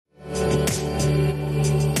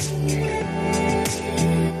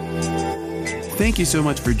Thank you so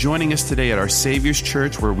much for joining us today at our Savior's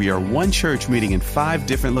Church, where we are one church meeting in 5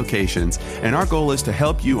 different locations. And our goal is to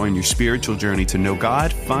help you on your spiritual journey to know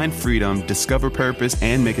God, find freedom, discover purpose,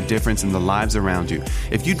 and make a difference in the lives around you.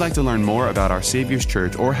 If you'd like to learn more about our Savior's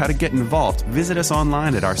Church or how to get involved, visit us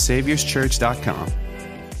online at oursaviorschurch.com.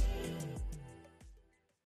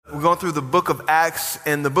 We're going through the book of Acts,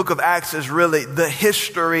 and the book of Acts is really the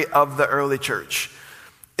history of the early church.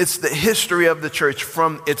 It's the history of the church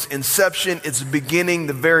from its inception, its beginning.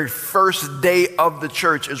 The very first day of the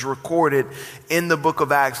church is recorded in the book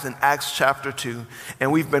of Acts, in Acts chapter 2.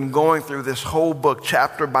 And we've been going through this whole book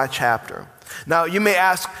chapter by chapter. Now, you may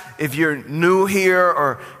ask, if you're new here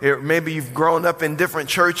or maybe you've grown up in different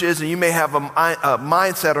churches and you may have a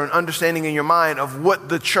mindset or an understanding in your mind of what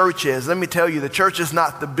the church is. Let me tell you, the church is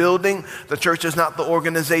not the building. The church is not the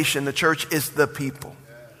organization. The church is the people.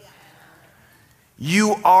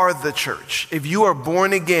 You are the church. If you are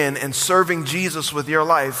born again and serving Jesus with your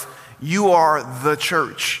life, you are the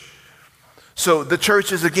church. So the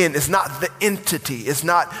church is, again, it's not the entity. It's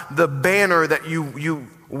not the banner that you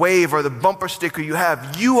wave or the bumper sticker you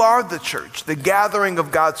have. You are the church. The gathering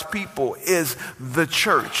of God's people is the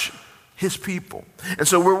church, his people. And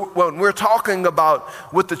so when we're talking about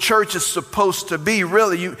what the church is supposed to be,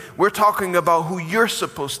 really, we're talking about who you're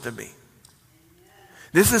supposed to be.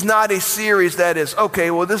 This is not a series that is,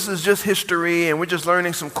 okay, well, this is just history and we're just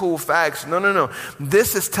learning some cool facts. No.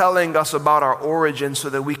 This is telling us about our origin so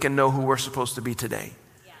that we can know who we're supposed to be today.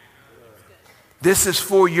 This is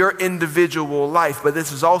for your individual life, but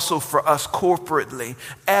this is also for us corporately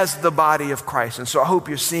as the body of Christ. And so I hope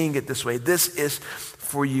you're seeing it this way. This is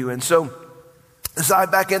for you. And so let's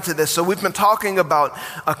dive back into this. So we've been talking about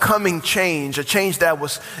a coming change, a change that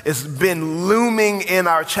has been looming in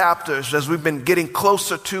our chapters as we've been getting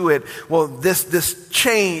closer to it. Well, this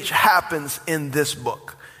change happens in this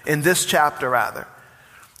book, in this chapter rather.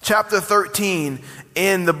 Chapter 13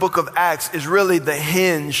 in the book of Acts is really the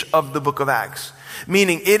hinge of the book of Acts,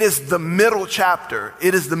 meaning it is the middle chapter.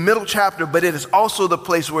 It is the middle chapter, but it is also the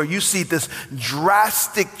place where you see this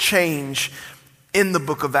drastic change in the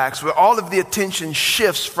book of Acts, where all of the attention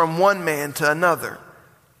shifts from one man to another.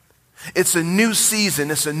 It's a new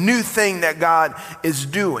season. It's a new thing that God is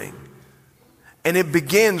doing. And it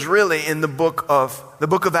begins really in the book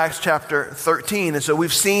of Acts chapter 13. And so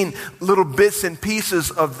we've seen little bits and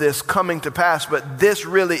pieces of this coming to pass, but this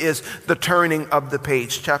really is the turning of the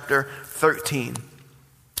page, chapter 13.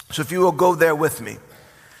 So if you will go there with me.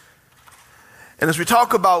 And as we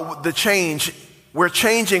talk about the change, we're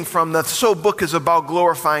changing from this whole book is about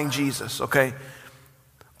glorifying Jesus, okay?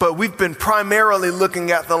 But we've been primarily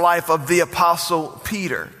looking at the life of the Apostle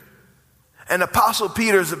Peter. And Apostle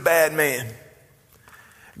Peter is a bad man.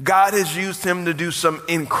 God has used him to do some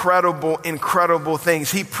incredible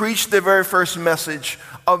things. He preached the very first message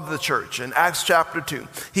of the church in Acts chapter 2.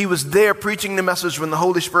 He was there preaching the message when the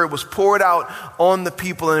Holy Spirit was poured out on the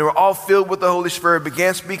people, and they were all filled with the Holy Spirit,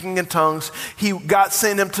 began speaking in tongues. God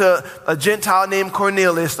sent him to a Gentile named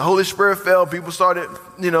Cornelius. The Holy Spirit fell. People started,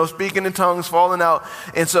 speaking in tongues, falling out.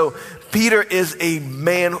 And so Peter is a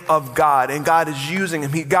man of God, and God is using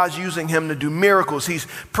him. God's using him to do miracles. He's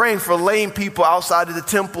praying for lame people outside of the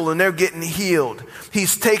temple, and they're getting healed.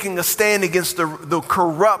 He's taking a stand against the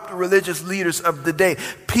corrupt religious leaders of the day.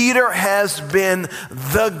 Peter has been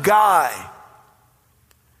the guy.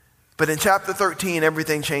 But in chapter 13,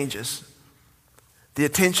 everything changes. The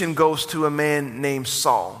attention goes to a man named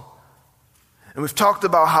Saul. And we've talked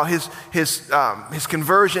about how his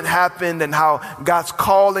conversion happened and how God's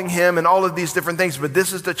calling him and all of these different things. But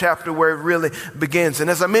this is the chapter where it really begins. And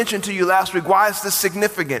as I mentioned to you last week, why is this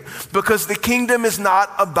significant? Because the kingdom is not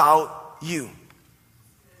about you.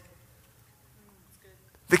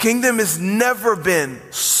 The kingdom has never been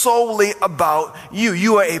solely about you.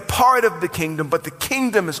 You are a part of the kingdom, but the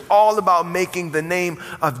kingdom is all about making the name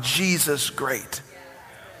of Jesus great.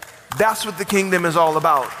 That's what the kingdom is all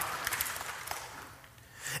about.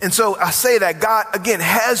 And so I say that God, again,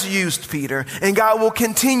 has used Peter, and God will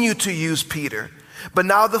continue to use Peter. But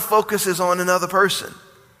now the focus is on another person.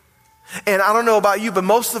 And I don't know about you, but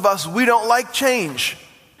most of us, we don't like change.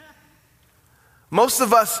 Most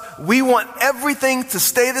of us, we want everything to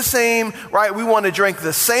stay the same, right? We want to drink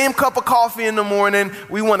the same cup of coffee in the morning.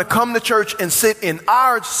 We want to come to church and sit in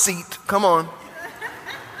our seat. Come on.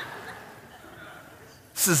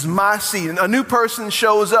 This is my seat. And a new person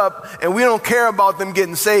shows up and we don't care about them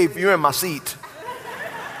getting saved. You're in my seat.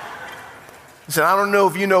 He said, I don't know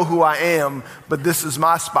if you know who I am, but this is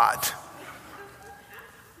my spot.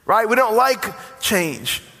 Right? We don't like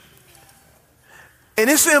change. And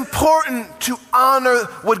it's important to honor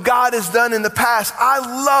what God has done in the past. I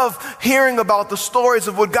love hearing about the stories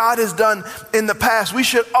of what God has done in the past. We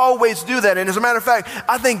should always do that. And as a matter of fact,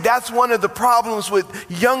 I think that's one of the problems with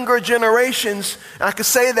younger generations. And I can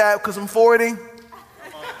say that because I'm 40.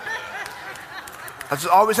 I just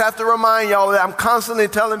always have to remind y'all that I'm constantly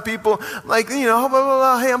telling people, like, you know, blah, blah,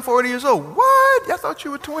 blah, hey, I'm 40 years old. What? I thought you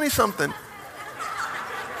were 20-something.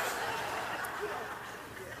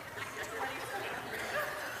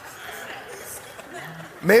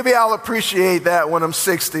 Maybe I'll appreciate that when I'm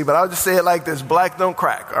 60, but I'll just say it like this: black don't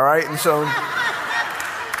crack, all right? And so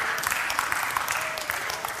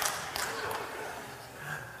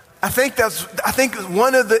I think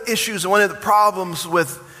one of the issues, one of the problems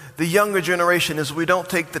with the younger generation is we don't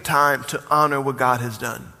take the time to honor what God has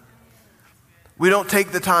done. We don't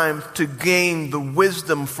take the time to gain the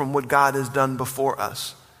wisdom from what God has done before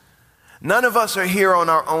us. None of us are here on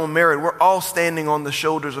our own merit. We're all standing on the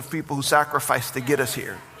shoulders of people who sacrificed to get us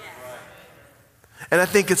here. And I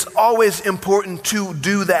think it's always important to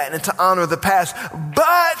do that and to honor the past.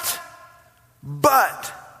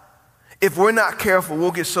 But if we're not careful,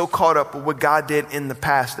 we'll get so caught up with what God did in the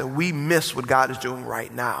past that we miss what God is doing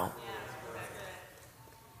right now.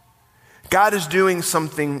 God is doing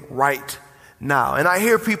something right now. And I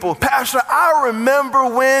hear people, Pastor, I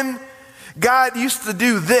remember when God used to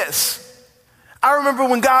do this. I remember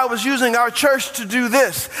when God was using our church to do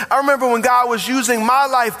this. I remember when God was using my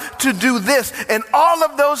life to do this. And all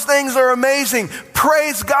of those things are amazing.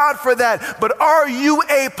 Praise God for that. But are you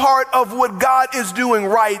a part of what God is doing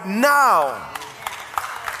right now?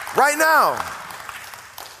 Right now.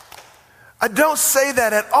 I don't say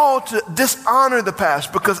that at all to dishonor the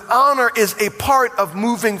past, because honor is a part of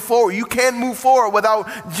moving forward. You can't move forward without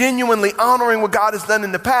genuinely honoring what God has done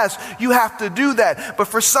in the past. You have to do that. But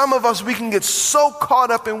for some of us, we can get so caught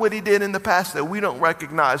up in what he did in the past that we don't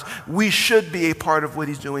recognize we should be a part of what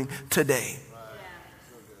he's doing today.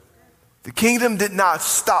 The kingdom did not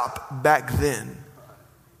stop back then.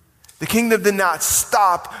 The kingdom did not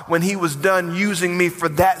stop when he was done using me for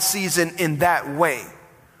that season in that way.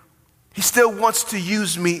 He still wants to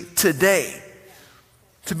use me today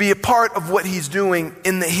to be a part of what he's doing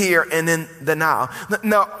in the here and in the now.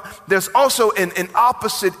 Now, there's also an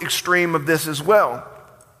opposite extreme of this as well.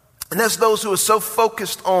 And that's those who are so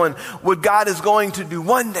focused on what God is going to do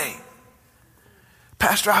one day.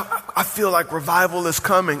 Pastor, I feel like revival is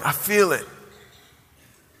coming. I feel it.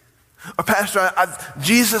 Or Pastor,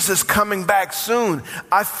 Jesus is coming back soon.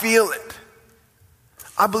 I feel it.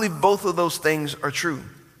 I believe both of those things are true.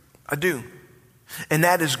 I do. And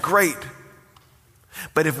that is great.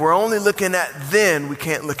 But if we're only looking at then, we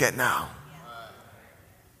can't look at now.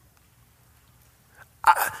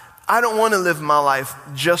 I don't want to live my life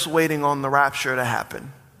just waiting on the rapture to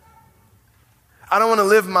happen. I don't want to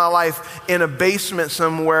live my life in a basement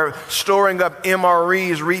somewhere storing up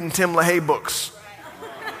MREs, reading Tim LaHaye books.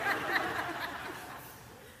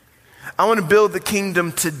 I want to build the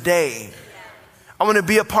kingdom today. I want to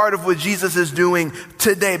be a part of what Jesus is doing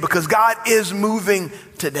today, because God is moving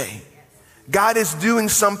today. God is doing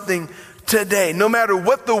something today. No matter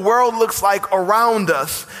what the world looks like around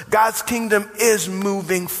us, God's kingdom is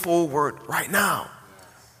moving forward right now.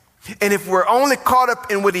 And if we're only caught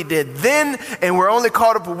up in what he did then, and we're only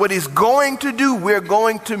caught up with what he's going to do, we're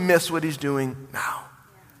going to miss what he's doing now.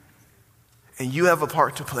 And you have a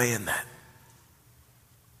part to play in that.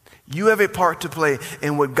 You have a part to play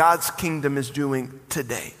in what God's kingdom is doing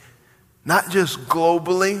today. Not just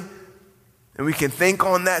globally. And we can think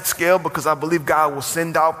on that scale, because I believe God will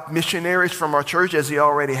send out missionaries from our church, as he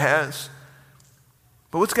already has.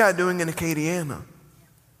 But what's God doing in Acadiana?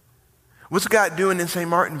 What's God doing in St.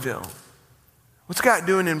 Martinville? What's God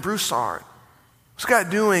doing in Broussard? What's God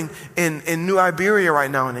doing in New Iberia right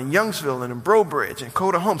now, and in Youngsville, and in Brobridge, and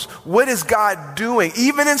Coda Homes? What is God doing,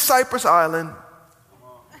 even in Cypress Island?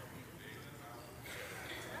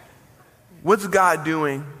 What's God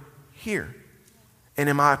doing here? And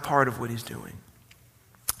am I a part of what he's doing?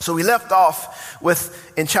 So we left off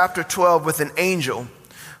in chapter 12 with an angel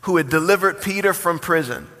who had delivered Peter from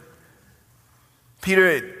prison.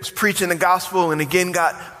 Peter was preaching the gospel and again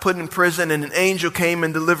got put in prison, and an angel came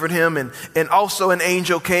and delivered him. And also an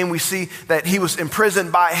angel came. We see that he was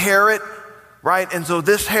imprisoned by Herod, right? And so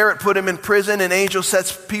this Herod put him in prison. An angel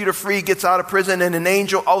sets Peter free, gets out of prison, and an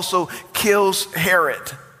angel also kills Herod.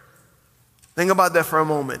 Think about that for a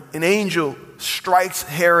moment. An angel strikes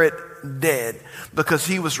Herod dead because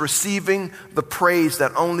he was receiving the praise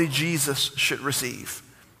that only Jesus should receive.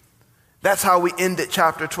 That's how we ended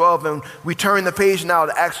chapter 12. And we turn the page now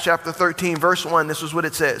to Acts chapter 13, verse 1. This is what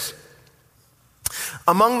it says.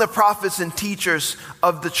 Among the prophets and teachers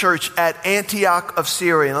of the church at Antioch of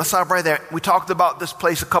Syria, and let's stop right there. We talked about this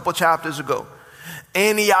place a couple chapters ago.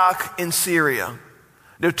 Antioch in Syria.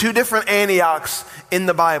 There are two different Antiochs in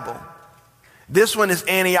the Bible. This one is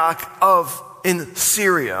Antioch in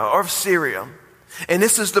Syria, or of Syria. And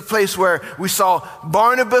this is the place where we saw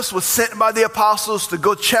Barnabas was sent by the apostles to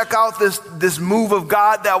go check out this move of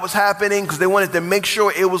God that was happening, because they wanted to make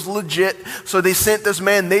sure it was legit. So they sent this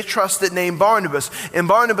man they trusted named Barnabas. And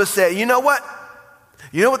Barnabas said, you know what?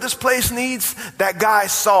 You know what this place needs? That guy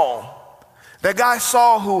Saul. That guy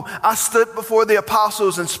Saul, who I stood before the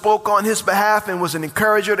apostles and spoke on his behalf and was an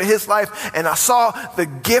encourager to his life. And I saw the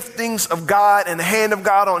giftings of God and the hand of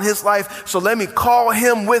God on his life. So let me call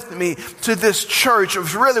him with me to this church.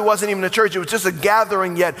 It really wasn't even a church. It was just a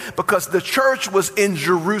gathering yet, because the church was in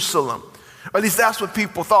Jerusalem. Or at least that's what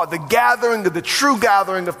people thought. The true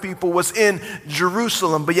gathering of people was in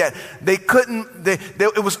Jerusalem. But yet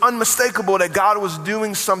it was unmistakable that God was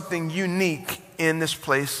doing something unique in this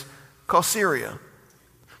place called Syria.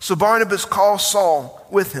 So Barnabas calls Saul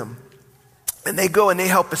with him, and they go and they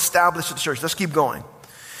help establish the church. Let's keep going.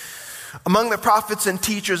 Among the prophets and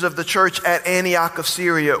teachers of the church at Antioch of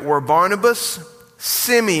Syria were Barnabas,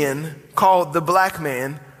 Simeon, called the black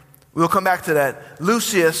man. We'll come back to that.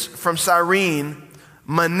 Lucius from Cyrene,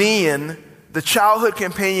 Manaen, the childhood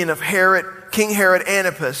companion of King Herod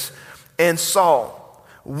Antipas, and Saul.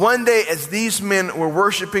 One day, as these men were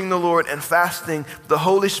worshiping the Lord and fasting, the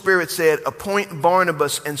Holy Spirit said, appoint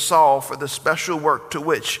Barnabas and Saul for the special work to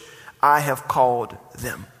which I have called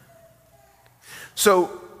them.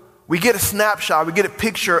 So we get a snapshot, we get a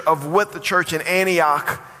picture of what the church in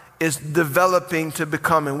Antioch is developing to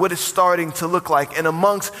become and what it's starting to look like. And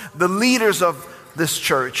amongst the leaders of this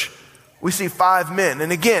church, we see 5 men.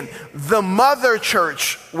 And again, the mother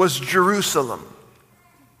church was Jerusalem.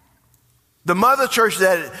 The mother church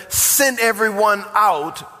that sent everyone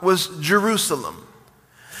out was Jerusalem.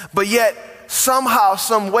 But yet, somehow,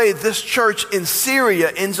 some way, this church in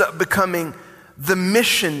Syria ends up becoming the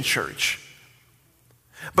mission church.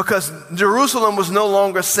 Because Jerusalem was no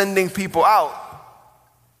longer sending people out.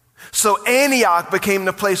 So Antioch became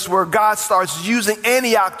the place where God starts using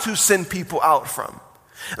Antioch to send people out from.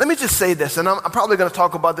 Let me just say this, and I'm probably going to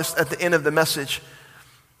talk about this at the end of the message.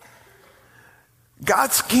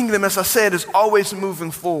 God's kingdom, as I said, is always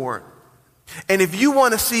moving forward. And if you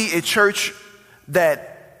want to see a church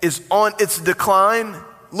that is on its decline,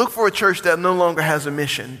 look for a church that no longer has a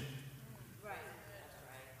mission.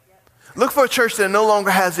 Look for a church that no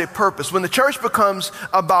longer has a purpose. When the church becomes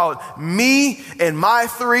about me and my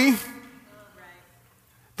 3,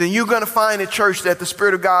 then you're going to find a church that the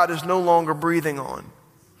Spirit of God is no longer breathing on.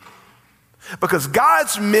 Because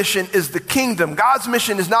God's mission is the kingdom. God's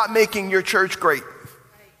mission is not making your church great.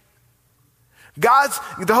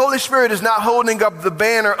 The Holy Spirit is not holding up the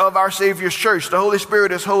banner of our Savior's church. The Holy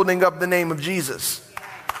Spirit is holding up the name of Jesus.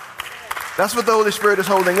 That's what the Holy Spirit is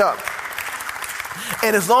holding up.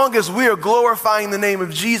 And as long as we are glorifying the name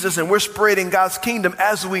of Jesus and we're spreading God's kingdom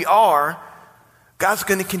as we are, God's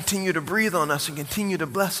going to continue to breathe on us and continue to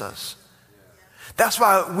bless us. That's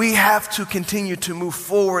why we have to continue to move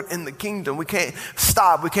forward in the kingdom. We can't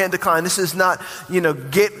stop. We can't decline. This is not,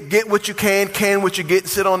 get what you can what you get,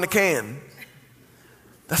 sit on the can.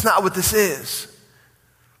 That's not what this is.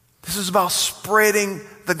 This is about spreading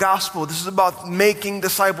the gospel. This is about making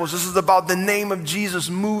disciples. This is about the name of Jesus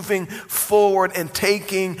moving forward and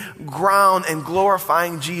taking ground and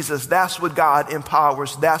glorifying Jesus. That's what God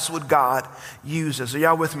empowers. That's what God uses. Are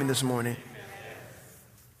y'all with me this morning?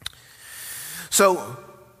 So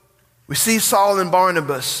we see Saul and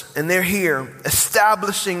Barnabas, and they're here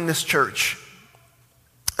establishing this church.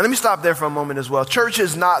 And let me stop there for a moment as well. Church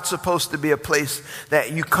is not supposed to be a place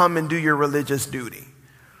that you come and do your religious duty.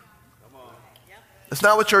 That's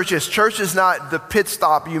not what church is. Church is not the pit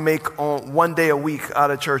stop you make on one day a week out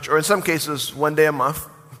of church, or in some cases, one day a month,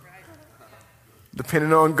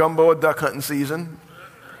 depending on gumbo or duck hunting season.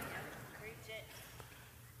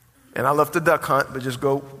 And I love to duck hunt, but just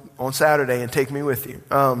go on Saturday and take me with you.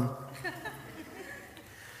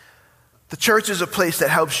 The church is a place that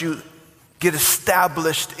helps you get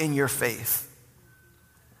established in your faith.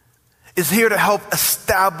 It's here to help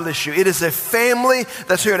establish you. It is a family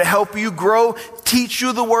that's here to help you grow, teach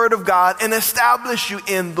you the Word of God, and establish you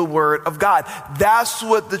in the Word of God. That's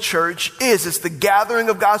what the church is. It's the gathering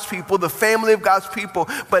of God's people, the family of God's people,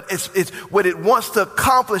 but it's what it wants to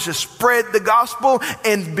accomplish is spread the gospel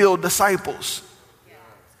and build disciples.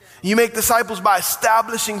 You make disciples by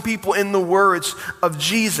establishing people in the words of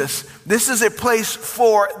Jesus. This is a place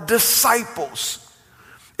for disciples.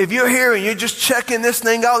 If you're here and you're just checking this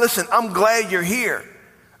thing out, listen, I'm glad you're here.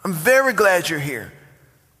 I'm very glad you're here.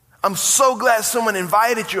 I'm so glad someone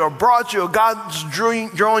invited you or brought you or God's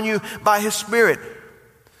drawing you by his Spirit.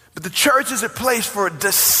 But the church is a place for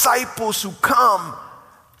disciples who come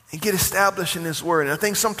and get established in his word. And I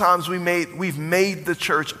think sometimes we've made the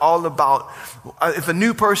church all about, if a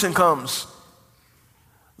new person comes,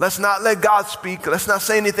 let's not let God speak. Let's not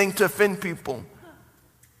say anything to offend people.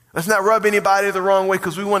 Let's not rub anybody the wrong way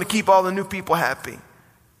because we want to keep all the new people happy.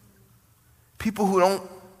 People who don't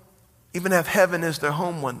even have heaven as their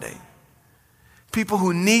home one day. People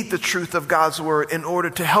who need the truth of God's word in order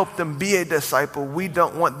to help them be a disciple. We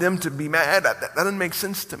don't want them to be mad. That doesn't make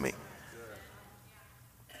sense to me.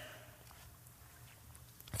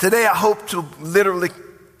 Today I hope to literally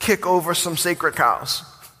kick over some sacred cows.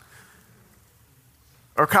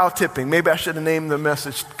 Or cow tipping. Maybe I should have named the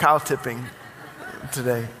message cow tipping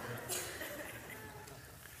today.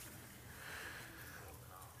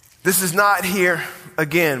 This is not here,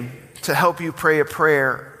 again, to help you pray a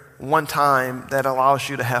prayer one time that allows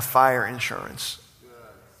you to have fire insurance.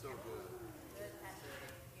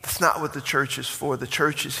 That's not what the church is for. The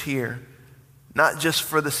church is here, not just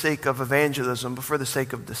for the sake of evangelism, but for the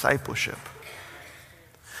sake of discipleship.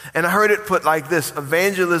 And I heard it put like this: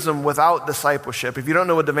 evangelism without discipleship. If you don't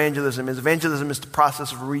know what evangelism is the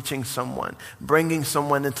process of reaching someone, bringing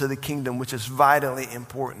someone into the kingdom, which is vitally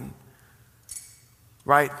important.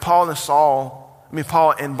 Right? Paul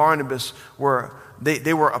and Barnabas were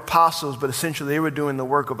apostles, but essentially they were doing the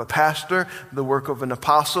work of a pastor, the work of an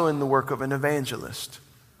apostle, and the work of an evangelist,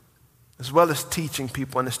 as well as teaching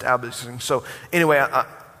people and establishing. So anyway,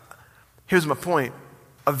 here's my point.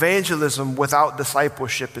 Evangelism without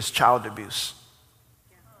discipleship is child abuse.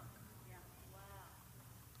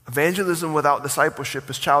 Evangelism without discipleship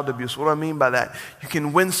is child abuse. What do I mean by that? You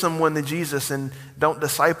can win someone to Jesus and don't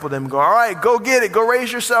disciple them. Go, all right, go get it. Go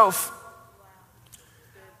raise yourself.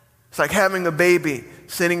 It's like having a baby,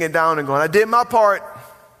 sitting it down and going, I did my part.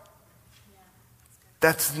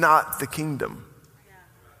 That's not the kingdom.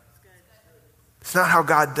 It's not how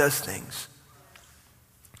God does things.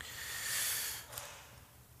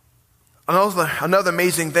 Another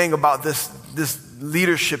amazing thing about this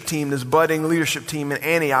leadership team, this budding leadership team in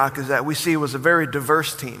Antioch, is that we see it was a very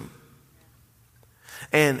diverse team.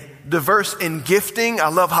 And diverse in gifting. I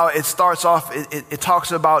love how it starts off. It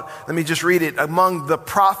talks about, let me just read it, among the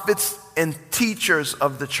prophets and teachers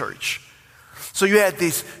of the church. So you had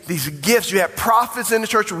these gifts. You had prophets in the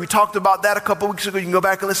church. We talked about that a couple weeks ago. You can go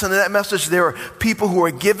back and listen to that message. There were people who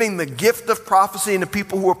were giving the gift of prophecy and the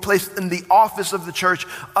people who were placed in the office of the church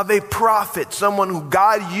of a prophet, someone who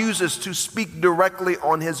God uses to speak directly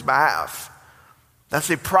on his behalf. That's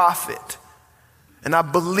a prophet. And I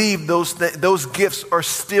believe those gifts are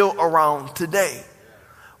still around today.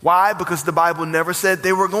 Why? Because the Bible never said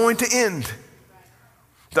they were going to end.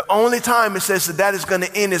 The only time it says that is going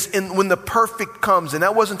to end is when the perfect comes. And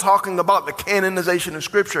that wasn't talking about the canonization of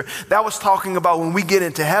Scripture. That was talking about when we get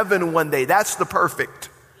into heaven one day. That's the perfect.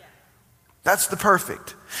 That's the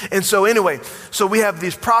perfect. And so anyway, so we have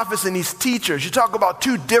these prophets and these teachers. You talk about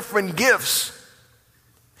two different gifts,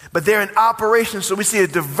 but they're in operation. So we see a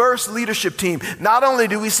diverse leadership team. Not only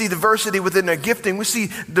do we see diversity within their gifting, we see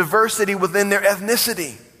diversity within their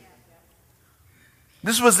ethnicity.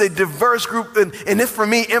 This was a diverse group, and this for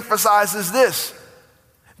me emphasizes this.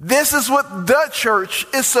 This is what the church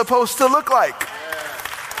is supposed to look like.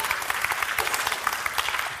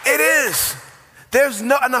 It is.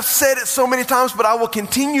 And I've said it so many times, but I will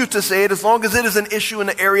continue to say it as long as it is an issue in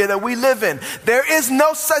the area that we live in. There is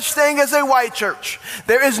no such thing as a white church.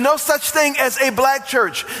 There is no such thing as a black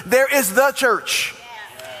church. There is the church.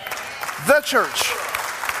 The church.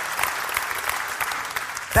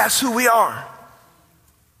 That's who we are.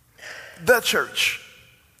 The church.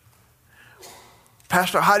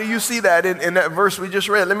 Pastor, how do you see that in that verse we just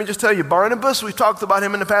read? Let me just tell you, Barnabas, we talked about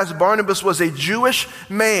him in the past. Barnabas was a Jewish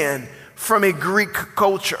man from a Greek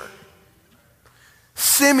culture.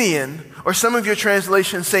 Simeon, or some of your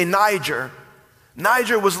translations say Niger.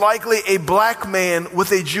 Niger was likely a black man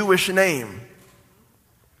with a Jewish name.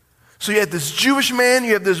 So you had this Jewish man,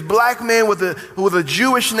 you have this black man with a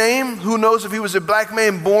Jewish name. Who knows if he was a black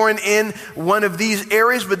man born in one of these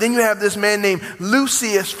areas? But then you have this man named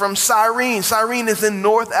Lucius from Cyrene. Cyrene is in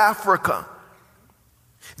North Africa.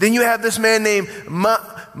 Then you have this man named,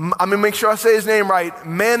 I'm going to make sure I say his name right,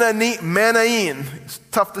 Manaen. It's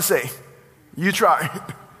tough to say. You try.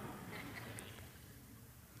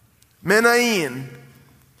 Manaen.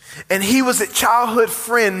 And he was a childhood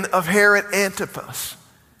friend of Herod Antipas.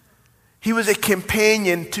 He was a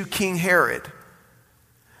companion to King Herod.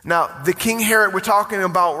 Now, the King Herod we're talking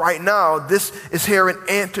about right now, this is Herod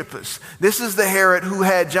Antipas. This is the Herod who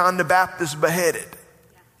had John the Baptist beheaded.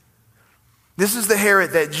 This is the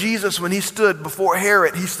Herod that Jesus, when he stood before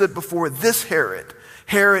Herod, he stood before this Herod,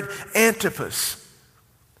 Herod Antipas.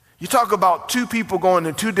 You talk about two people going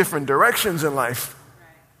in two different directions in life.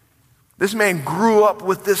 This man grew up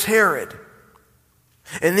with this Herod.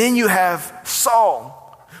 And then you have Saul,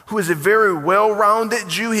 who is a very well-rounded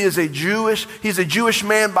Jew. He's a Jewish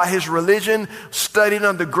man by his religion, studied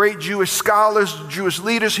under great Jewish scholars, Jewish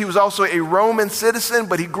leaders. He was also a Roman citizen,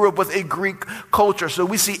 but he grew up with a Greek culture. So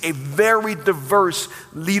we see a very diverse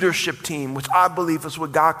leadership team, which I believe is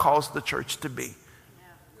what God calls the church to be.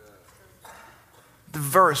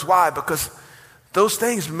 Diverse. Why? Because those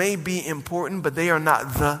things may be important, but they are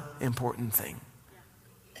not the important thing.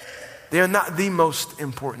 They are not the most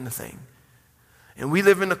important thing. And we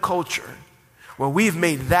live in a culture where we've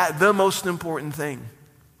made that the most important thing.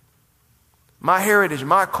 My heritage,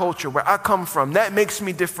 my culture, where I come from, that makes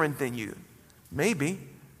me different than you. Maybe.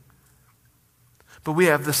 But we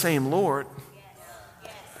have the same Lord.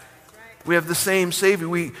 We have the same Savior.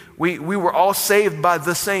 We were all saved by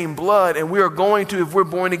the same blood, and we are going to, if we're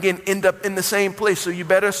born again, end up in the same place. So you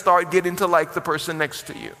better start getting to like the person next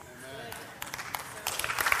to you.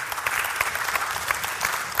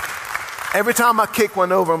 Every time I kick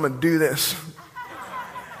one over, I'm going to do this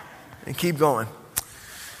and keep going.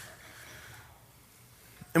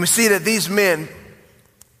 And we see that these men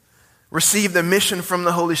received a mission from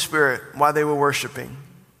the Holy Spirit while they were worshiping.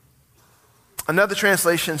 Another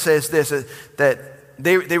translation says this, that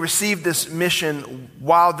they received this mission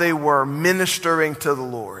while they were ministering to the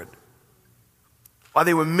Lord. While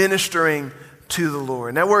they were ministering to the Lord.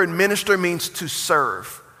 And that word minister means to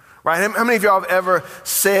serve. Right? How many of y'all have ever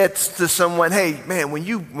said to someone, hey, man, when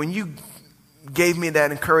you gave me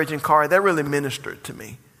that encouraging card, that really ministered to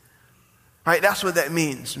me. Right? That's what that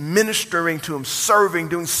means. Ministering to them, serving,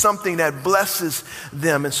 doing something that blesses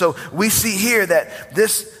them. And so we see here that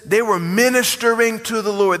they were ministering to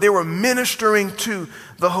the Lord. They were ministering to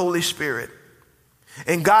the Holy Spirit.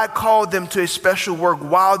 And God called them to a special work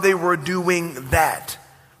while they were doing that.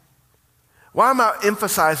 Why am I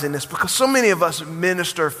emphasizing this? Because so many of us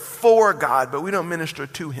minister for God, but we don't minister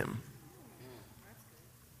to Him.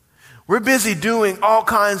 We're busy doing all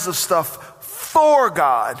kinds of stuff for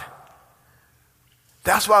God.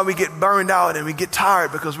 That's why we get burned out and we get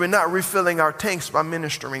tired, because we're not refilling our tanks by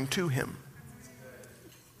ministering to Him.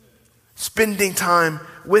 Spending time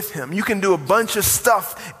with Him. You can do a bunch of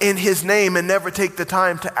stuff in His name and never take the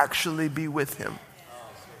time to actually be with Him.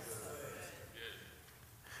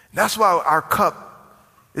 That's why our cup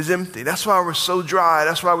is empty. That's why we're so dry.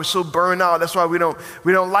 That's why we're so burned out. That's why we don't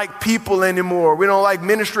like people anymore. We don't like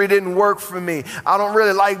ministry. Didn't work for me. I don't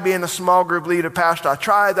really like being a small group leader, pastor. I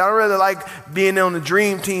tried. I don't really like being on the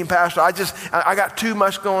dream team, pastor. I got too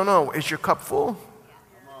much going on. Is your cup full?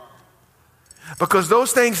 Because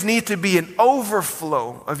those things need to be an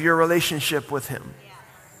overflow of your relationship with Him.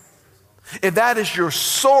 If that is your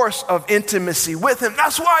source of intimacy with Him,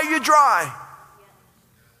 that's why you're dry.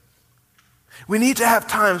 We need to have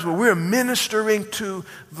times where we're ministering to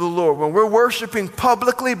the Lord, when we're worshiping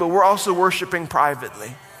publicly, but we're also worshiping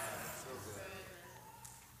privately.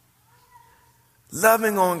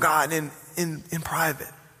 Loving on God in private,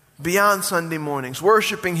 beyond Sunday mornings,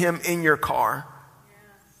 worshiping Him in your car.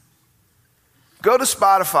 Go to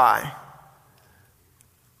Spotify.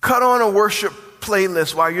 Cut on a worship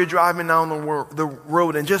playlist while you're driving down the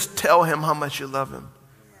road and just tell Him how much you love Him.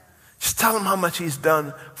 Just tell Him how much He's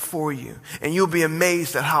done for you. And you'll be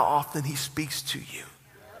amazed at how often He speaks to you.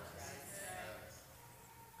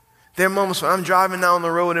 There are moments when I'm driving down the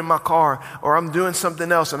road in my car, or I'm doing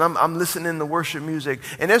something else and I'm listening to worship music.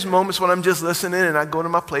 And there's moments when I'm just listening and I go to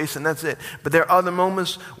my place and that's it. But there are other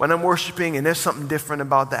moments when I'm worshiping and there's something different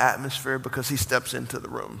about the atmosphere because He steps into the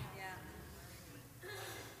room.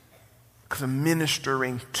 Because I'm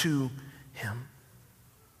ministering to Him.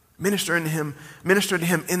 Minister to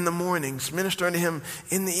Him in the mornings, minister to Him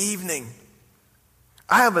in the evening.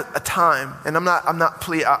 I have a time, and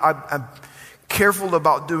I'm careful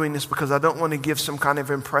about doing this because I don't want to give some kind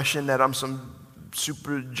of impression that I'm some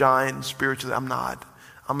super giant spiritually. I'm not.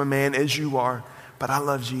 I'm a man as you are, but I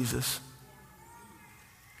love Jesus.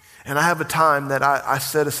 And I have a time that I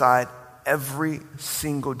set aside every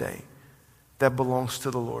single day that belongs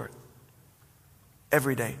to the Lord.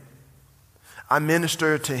 Every day. I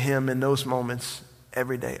minister to Him in those moments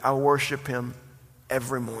every day. I worship Him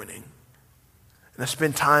every morning. And I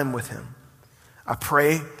spend time with Him. I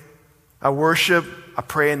pray, I worship, I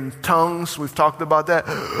pray in tongues. We've talked about that.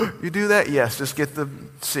 You do that? Yes, just get the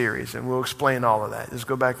series and we'll explain all of that. Just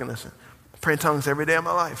go back and listen. I pray in tongues every day of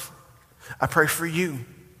my life. I pray for you.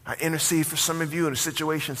 I intercede for some of you in the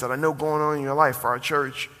situations that I know going on in your life for our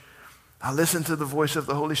church. I listen to the voice of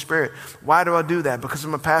the Holy Spirit. Why do I do that? Because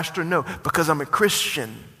I'm a pastor? No, because I'm a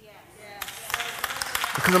Christian.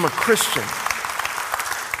 Because I'm a Christian.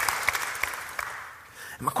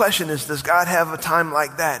 And my question is, does God have a time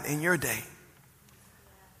like that in your day?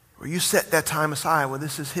 Where you set that time aside, well,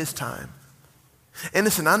 this is his time. And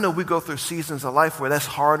listen, I know we go through seasons of life where that's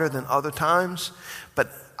harder than other times,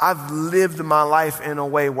 but I've lived my life in a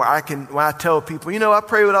way where when I tell people, I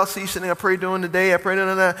pray without ceasing, I pray during the day, I pray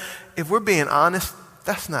during the night. If we're being honest,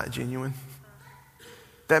 that's not genuine.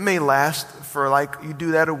 That may last for you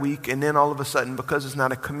do that a week, and then all of a sudden, because it's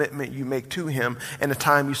not a commitment you make to him and the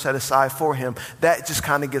time you set aside for him, that just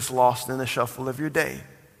kind of gets lost in the shuffle of your day.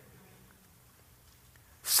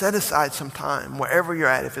 Set aside some time, wherever you're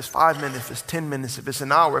at, if it's 5 minutes, if it's 10 minutes, if it's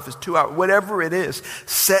an hour, if it's 2 hours, whatever it is,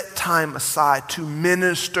 set time aside to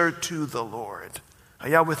minister to the Lord. Are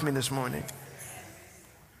y'all with me this morning?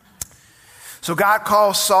 So God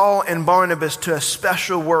calls Saul and Barnabas to a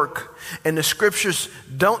special work, and the scriptures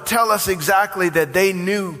don't tell us exactly that they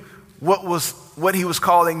knew what he was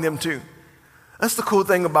calling them to. That's the cool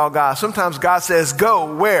thing about God. Sometimes God says,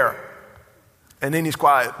 go where? And then he's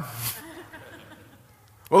quiet.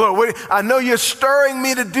 Well, Lord, I know you're stirring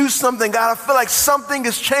me to do something. God, I feel like something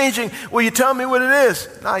is changing. Will you tell me what it is?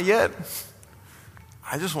 Not yet.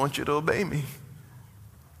 I just want you to obey me.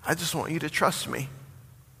 I just want you to trust me.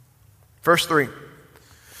 Verse 3.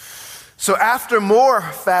 So after more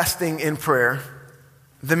fasting and prayer,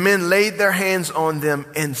 the men laid their hands on them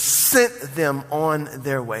and sent them on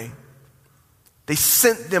their way. They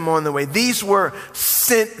sent them on their way. These were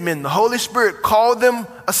sent men. The Holy Spirit called them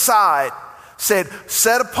aside, said,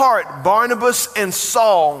 set apart Barnabas and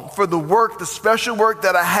Saul for the work, the special work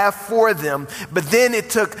that I have for them. But then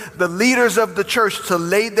it took the leaders of the church to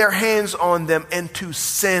lay their hands on them and to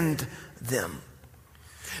send them.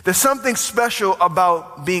 There's something special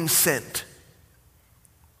about being sent.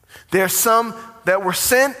 There's some that were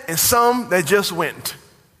sent and some that just went.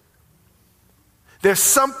 There's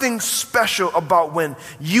something special about when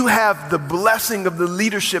you have the blessing of the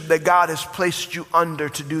leadership that God has placed you under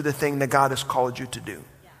to do the thing that God has called you to do.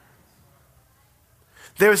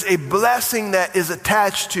 There's a blessing that is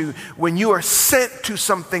attached to when you are sent to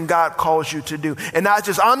something God calls you to do. And not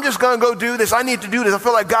just, I'm just going to go do this. I need to do this. I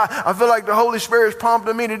feel like the Holy Spirit is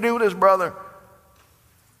prompting me to do this, brother.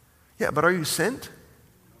 Yeah, but are you sent?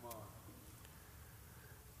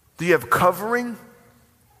 Do you have covering?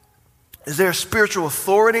 Is there a spiritual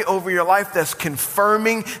authority over your life that's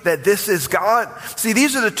confirming that this is God? See,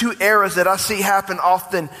 these are the two errors that I see happen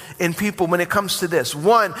often in people when it comes to this.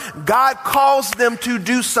 One, God calls them to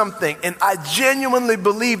do something, and I genuinely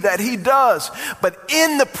believe that he does. But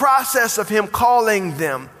in the process of him calling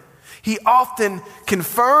them, he often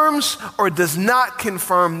confirms or does not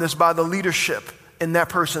confirm this by the leadership in that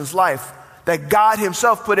person's life that God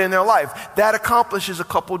himself put in their life. That accomplishes a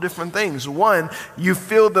couple different things. One, you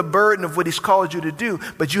feel the burden of what he's called you to do,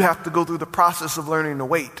 but you have to go through the process of learning to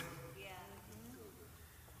wait.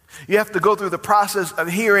 You have to go through the process of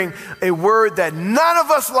hearing a word that none of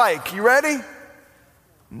us like. You ready?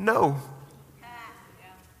 No.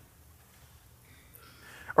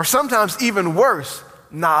 Or sometimes even worse,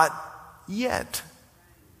 not yet.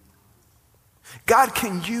 God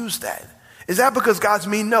can use that. Is that because God's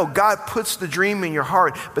mean? No, God puts the dream in your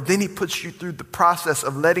heart, but then he puts you through the process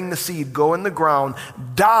of letting the seed go in the ground,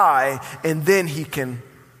 die, and then he can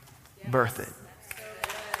birth it.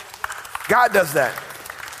 God does that.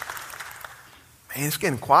 Man, it's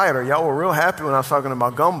getting quieter. Y'all were real happy when I was talking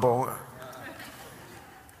about gumbo.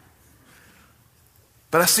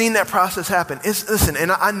 But I've seen that process happen. Listen,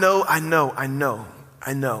 and I know.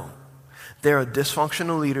 There are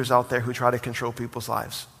dysfunctional leaders out there who try to control people's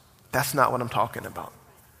lives. That's not what I'm talking about.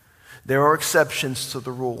 There are exceptions to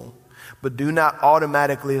the rule, but do not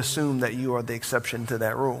automatically assume that you are the exception to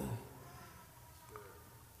that rule.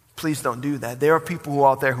 Please don't do that. There are people who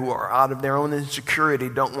are out there who are out of their own insecurity,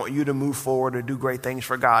 don't want you to move forward or do great things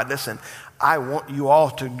for God. Listen, I want you all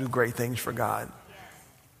to do great things for God.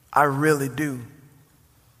 I really do.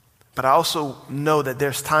 But I also know that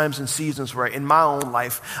there's times and seasons where in my own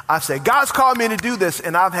life, I've said, God's called me to do this.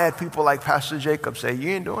 And I've had people like Pastor Jacob say,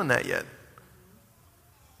 you ain't doing that yet.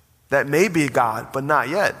 That may be God, but not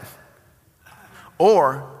yet.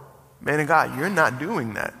 Or, man of God, you're not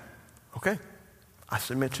doing that. Okay, I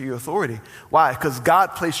submit to your authority. Why? Because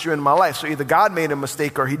God placed you in my life. So either God made a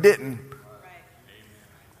mistake or he didn't.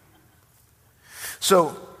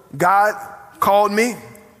 So God called me,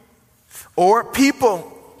 or people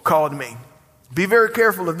called me. Be very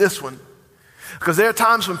careful of this one. Because there are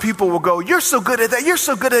times when people will go, you're so good at that, you're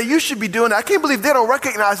so good at that, you should be doing that. I can't believe they don't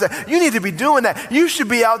recognize that. You need to be doing that. You should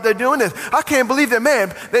be out there doing this. I can't believe that,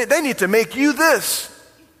 man, they need to make you this.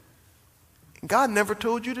 God never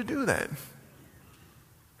told you to do that.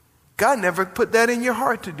 God never put that in your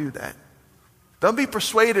heart to do that. Don't be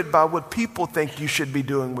persuaded by what people think you should be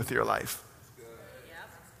doing with your life.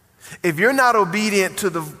 If you're not obedient to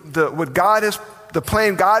what God is, the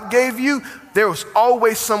plan God gave you, there was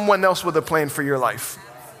always someone else with a plan for your life.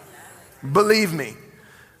 Believe me,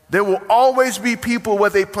 there will always be people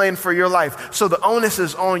with a plan for your life. So the onus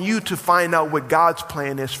is on you to find out what God's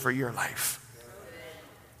plan is for your life.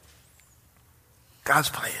 God's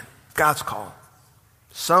plan, God's call.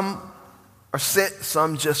 Some are sent,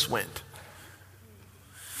 some just went.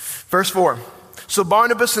 Verse 4. So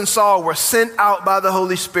Barnabas and Saul were sent out by the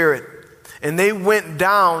Holy Spirit, and they went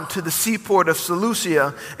down to the seaport of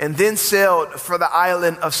Seleucia and then sailed for the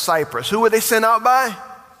island of Cyprus. Who were they sent out by?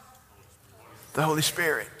 The Holy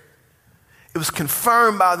Spirit. It was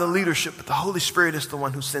confirmed by the leadership, but the Holy Spirit is the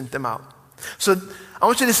one who sent them out. So I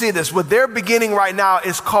want you to see this. What they're beginning right now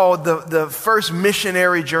is called the first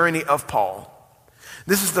missionary journey of Paul.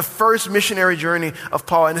 This is the first missionary journey of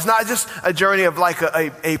Paul. And it's not just a journey of like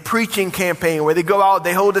a preaching campaign where they go out,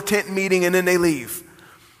 they hold a tent meeting, and then they leave.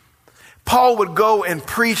 Paul would go and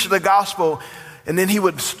preach the gospel, and then he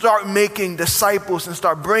would start making disciples and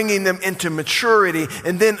start bringing them into maturity,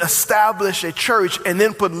 and then establish a church, and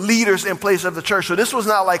then put leaders in place of the church. So this was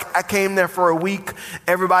not like I came there for a week,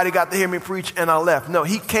 everybody got to hear me preach, and I left. No,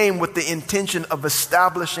 he came with the intention of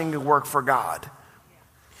establishing a work for God.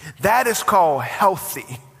 That is called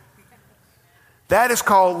healthy. That is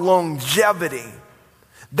called longevity.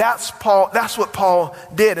 That's what Paul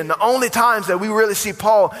did. And the only times that we really see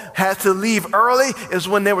Paul had to leave early is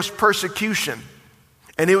when there was persecution.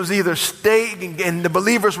 And it was either stay, and the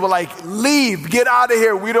believers were like, leave, get out of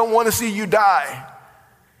here. We don't want to see you die.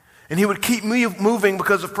 And he would keep moving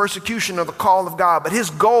because of persecution or the call of God. But his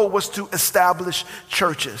goal was to establish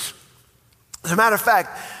churches. As a matter of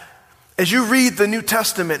fact, as you read the New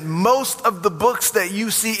Testament, most of the books that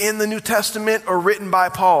you see in the New Testament are written by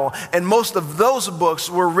Paul. And most of those books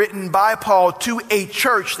were written by Paul to a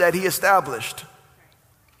church that he established.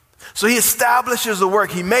 So he establishes the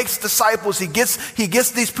work. He makes disciples. He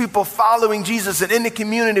gets these people following Jesus and in the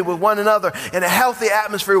community with one another in a healthy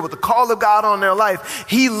atmosphere with the call of God on their life.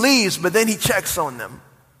 He leaves, but then he checks on them.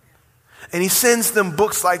 And he sends them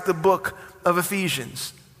books like the book of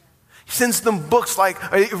Ephesians. He sends them books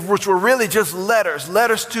which were really just letters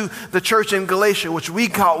to the church in Galatia, which we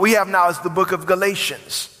have now as the book of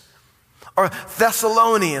Galatians. Or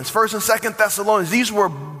Thessalonians, 1st and 2nd Thessalonians. These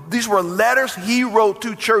were letters he wrote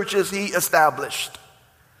to churches he established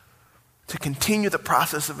to continue the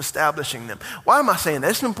process of establishing them. Why am I saying that?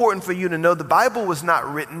 It's important for you to know the Bible was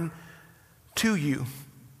not written to you,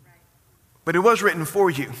 but it was written for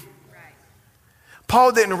you.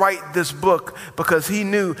 Paul didn't write this book because he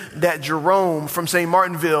knew that Jerome from St.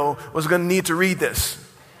 Martinville was going to need to read this.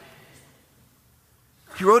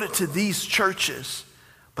 He wrote it to these churches,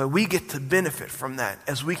 but we get to benefit from that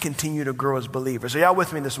as we continue to grow as believers. Are y'all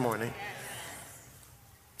with me this morning?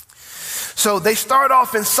 So they start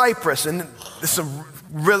off in Cyprus, and this is a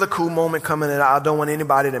really cool moment coming that I don't want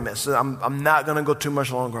anybody to miss. So I'm not going to go too much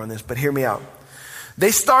longer on this, but hear me out.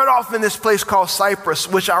 They start off in this place called Cyprus,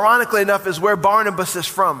 which ironically enough is where Barnabas is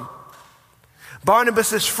from.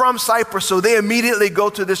 Barnabas is from Cyprus, so they immediately go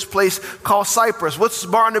to this place called Cyprus. What's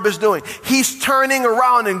Barnabas doing? He's turning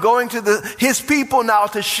around and going to his people now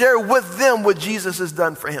to share with them what Jesus has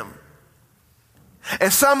done for him.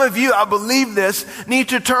 And some of you, I believe this, need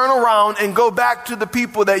to turn around and go back to the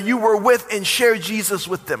people that you were with and share Jesus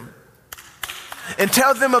with them. And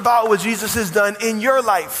tell them about what Jesus has done in your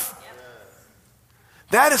life.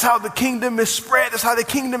 That is how the kingdom is spread. That's how the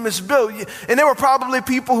kingdom is built. And there were probably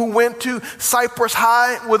people who went to Cyprus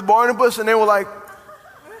High with Barnabas and they were like,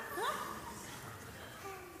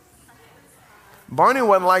 Barney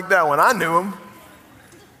wasn't like that when I knew him.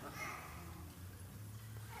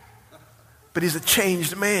 But he's a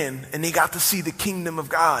changed man and he got to see the kingdom of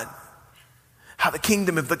God. How the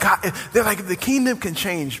kingdom of they're like, if the kingdom can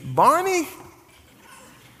change Barney, it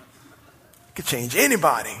could change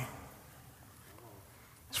anybody.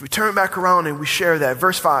 So we turn back around and we share that.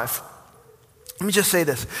 Verse 5. Let me just say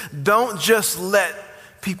this. Don't just let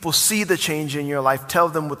people see the change in your life. Tell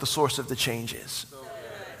them what the source of the change is.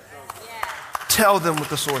 Tell them what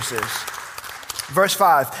the source is. Verse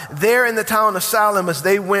 5, there in the town of Salamis,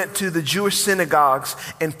 they went to the Jewish synagogues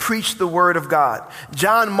and preached the word of God.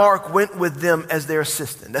 John Mark went with them as their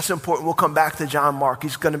assistant. That's important. We'll come back to John Mark.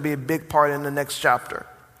 He's going to be a big part in the next chapter.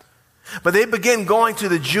 But they begin going to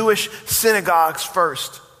the Jewish synagogues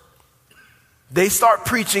first. They start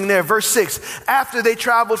preaching there. Verse 6, after they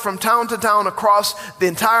traveled from town to town across the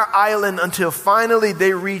entire island until finally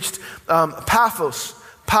they reached Paphos,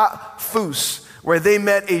 where they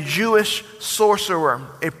met a Jewish sorcerer,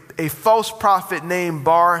 a false prophet named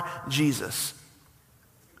Bar Jesus.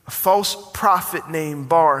 A false prophet named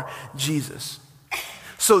Bar Jesus.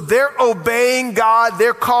 So they're obeying God.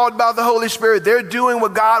 They're called by the Holy Spirit. They're doing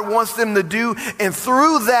what God wants them to do. And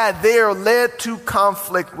through that, they are led to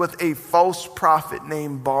conflict with a false prophet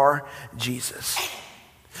named Bar Jesus.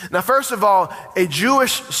 Now, first of all, a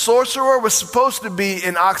Jewish sorcerer was supposed to be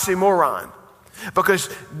an oxymoron, because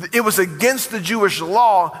it was against the Jewish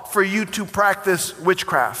law for you to practice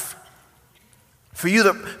witchcraft, for you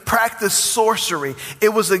to practice sorcery. It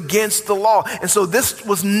was against the law. And so this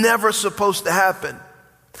was never supposed to happen.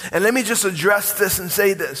 And let me just address this and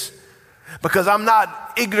say this, because I'm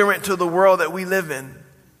not ignorant to the world that we live in.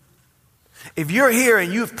 If you're here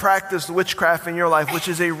and you've practiced witchcraft in your life, which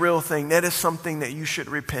is a real thing, that is something that you should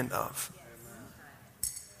repent of.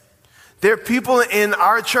 There are people in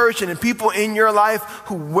our church and people in your life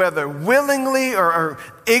who, whether willingly or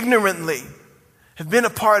ignorantly, have been a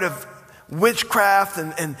part of witchcraft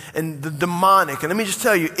and the demonic. And let me just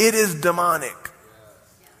tell you, it is demonic.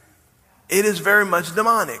 It is very much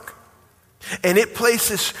demonic. And it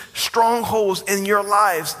places strongholds in your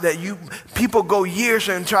lives that people go years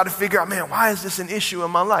and try to figure out, man, why is this an issue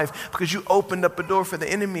in my life? Because you opened up a door for the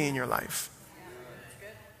enemy in your life.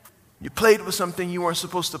 You played with something you weren't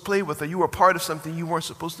supposed to play with, or you were part of something you weren't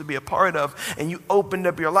supposed to be a part of, and you opened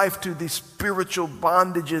up your life to these spiritual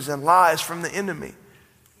bondages and lies from the enemy.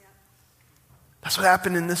 That's what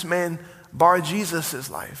happened in this man Bar Jesus'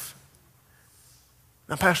 life.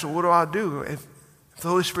 Now, Pastor, what do I do? If the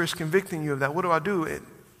Holy Spirit's convicting you of that, what do I do?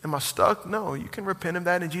 Am I stuck? No, you can repent of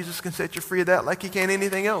that, and Jesus can set you free of that like he can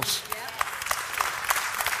anything else.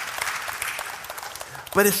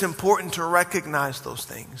 But it's important to recognize those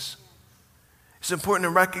things. It's important to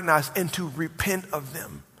recognize and to repent of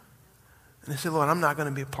them. And they say, Lord, I'm not going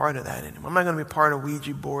to be a part of that anymore. I'm not going to be a part of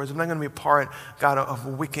Ouija boards. I'm not going to be a part, God, of a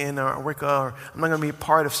Wiccan or a Wicca. Or I'm not going to be a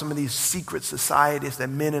part of some of these secret societies that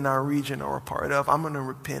men in our region are a part of. I'm going to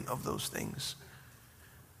repent of those things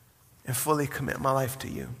and fully commit my life to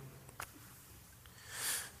you.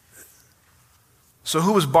 So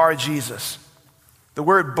who was Bar Jesus? The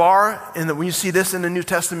word Bar, when you see this in the New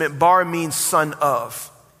Testament, Bar means son of.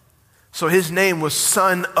 So his name was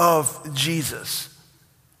Son of Jesus.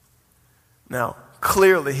 Now,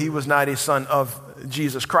 clearly he was not a son of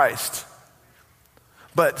Jesus Christ.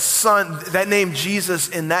 But that name Jesus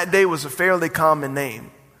in that day was a fairly common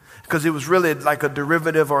name, because it was really like a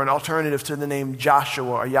derivative or an alternative to the name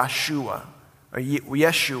Joshua or Yeshua or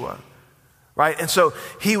Yeshua, right? And so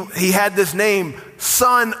he had this name,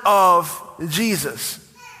 Son of Jesus.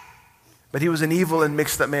 But he was an evil and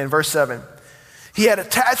mixed up man. Verse 7. He had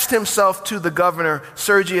attached himself to the governor,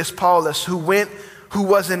 Sergius Paulus, who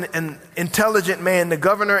was an intelligent man. The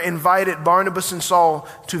governor invited Barnabas and Saul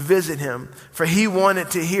to visit him, for he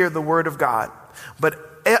wanted to hear the word of God.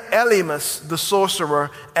 But Elymas, the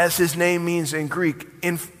sorcerer, as his name means in Greek,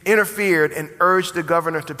 interfered and urged the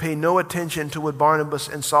governor to pay no attention to what Barnabas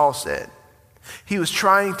and Saul said. He was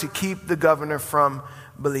trying to keep the governor from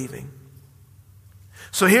believing.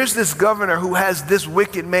 So here's this governor who has this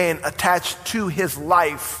wicked man attached to his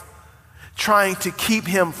life, trying to keep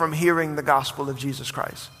him from hearing the gospel of Jesus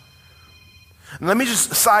Christ. And let me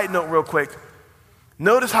just side note real quick.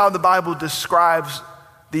 Notice how the Bible describes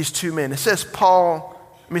these two men. It says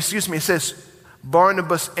it says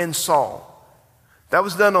Barnabas and Saul. That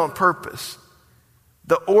was done on purpose.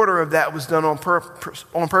 The order of that was done on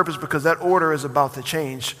purpose because that order is about to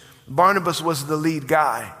change. Barnabas was the lead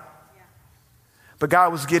guy. But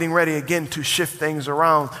God was getting ready again to shift things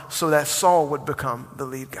around so that Saul would become the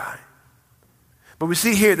lead guy. But we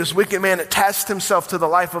see here this wicked man attached himself to the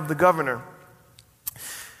life of the governor.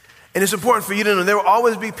 And it's important for you to know there will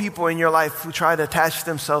always be people in your life who try to attach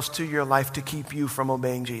themselves to your life to keep you from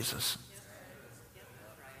obeying Jesus.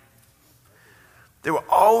 There will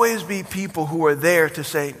always be people who are there to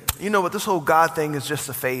say, you know what, this whole God thing is just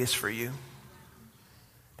a phase for you.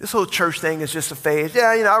 This whole church thing is just a phase. Yeah,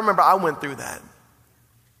 I remember I went through that.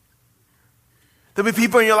 There'll be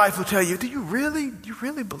people in your life who tell you, do you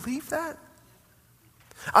really believe that?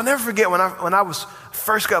 I'll never forget when I was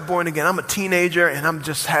first got born again. I'm a teenager and I'm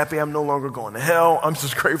just happy I'm no longer going to hell. I'm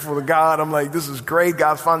just grateful to God. I'm like, this is great.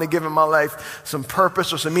 God's finally given my life some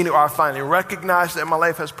purpose or some meaning, or I finally recognize that my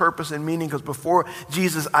life has purpose and meaning, because before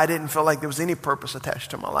Jesus, I didn't feel like there was any purpose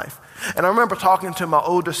attached to my life. And I remember talking to my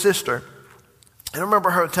older sister, and I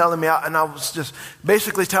remember her telling me, and I was just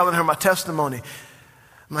basically telling her my testimony.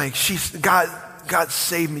 I'm like, God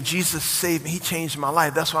saved me. Jesus saved me. He changed my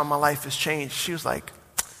life. That's why my life has changed. She was like,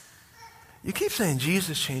 you keep saying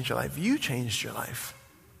Jesus changed your life. You changed your life.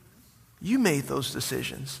 You made those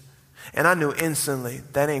decisions. And I knew instantly,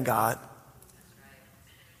 that ain't God.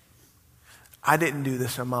 I didn't do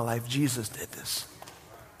this in my life. Jesus did this.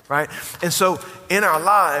 Right? And so in our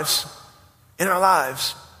lives,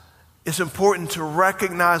 it's important to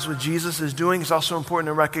recognize what Jesus is doing. It's also important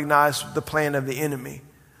to recognize the plan of the enemy.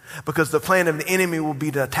 Because the plan of the enemy will be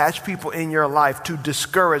to attach people in your life to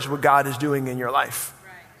discourage what God is doing in your life.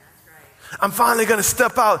 I'm finally going to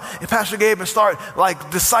step out and Pastor Gabe and start like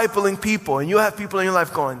discipling people. And you'll have people in your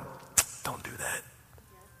life going, don't do that.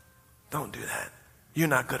 Don't do that. You're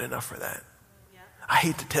not good enough for that. I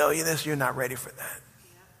hate to tell you this, you're not ready for that.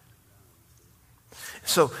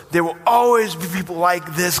 So there will always be people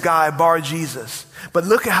like this guy, Bar Jesus. But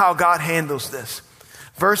look at how God handles this.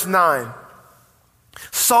 Verse 9.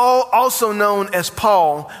 Saul, also known as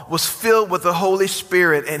Paul, was filled with the Holy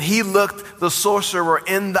Spirit, and he looked the sorcerer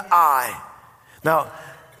in the eye. Now,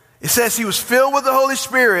 it says he was filled with the Holy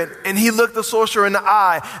Spirit, and he looked the sorcerer in the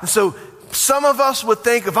eye. And so some of us would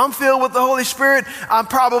think, if I'm filled with the Holy Spirit, I'm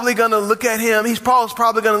probably going to look at him. Paul's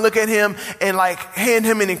probably going to look at him and like hand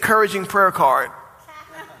him an encouraging prayer card.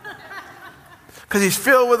 Because he's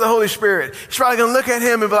filled with the Holy Spirit. He's probably going to look at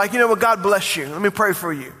him and be like, you know what, God bless you. Let me pray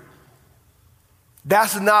for you.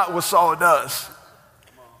 That's not what Saul does.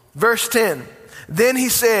 Verse 10, then he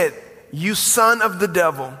said, you son of the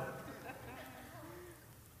devil.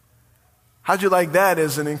 How'd you like that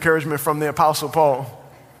as an encouragement from the Apostle Paul?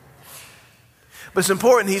 But it's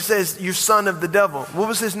important, he says, you son of the devil. What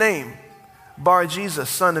was his name? Bar Jesus,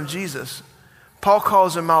 son of Jesus. Paul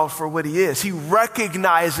calls him out for what he is. He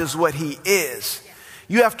recognizes what he is.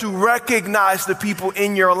 You have to recognize the people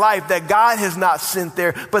in your life that God has not sent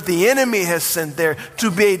there, but the enemy has sent there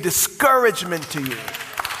to be a discouragement to you.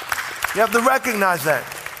 You have to recognize that.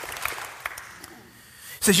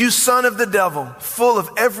 It says, you son of the devil, full of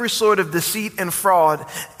every sort of deceit and fraud,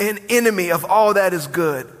 an enemy of all that is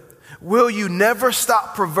good. Will you never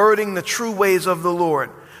stop perverting the true ways of the Lord?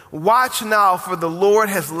 Watch now, for the Lord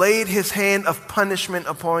has laid his hand of punishment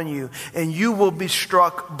upon you, and you will be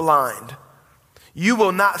struck blind. You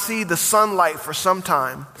will not see the sunlight for some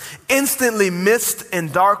time. Instantly, mist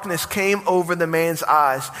and darkness came over the man's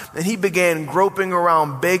eyes, and he began groping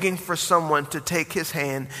around, begging for someone to take his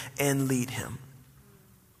hand and lead him.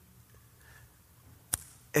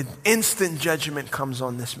 An instant judgment comes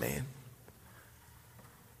on this man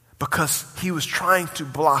because he was trying to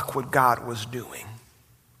block what God was doing.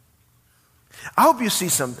 I hope you see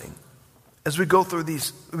something. As we go through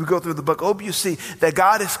the book, I hope you see that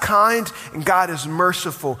God is kind and God is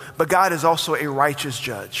merciful, but God is also a righteous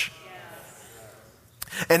judge.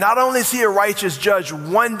 And not only is he a righteous judge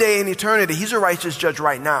one day in eternity, he's a righteous judge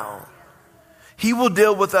right now. He will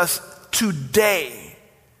deal with us today.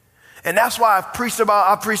 And that's why I preached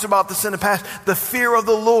about this in the past, the fear of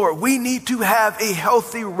the Lord. We need to have a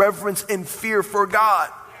healthy reverence and fear for God.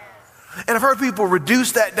 And I've heard people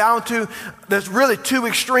reduce that down to, there's really two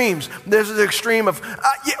extremes. There's the extreme of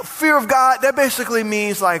fear of God. That basically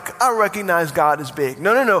means like, I recognize God is big.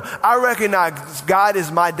 No. I recognize God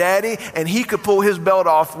is my daddy and he could pull his belt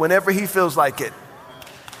off whenever he feels like it.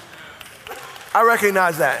 I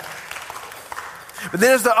recognize that. But then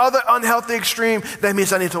there's the other unhealthy extreme. That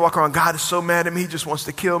means I need to walk around. God is so mad at me. He just wants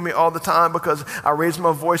to kill me all the time because I raised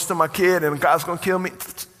my voice to my kid and God's going to kill me.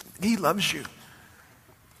 He loves you.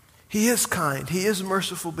 He is kind, he is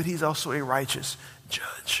merciful, but he's also a righteous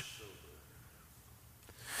judge.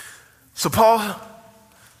 So Paul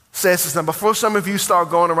says this now, before some of you start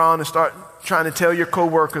going around and start trying to tell your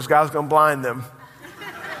coworkers God's going to blind them.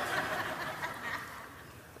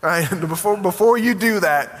 Right? Before you do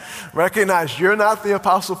that, recognize you're not the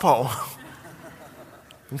Apostle Paul.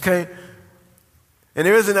 Okay? And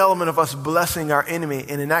there is an element of us blessing our enemy,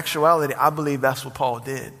 and in actuality, I believe that's what Paul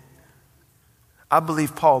did. I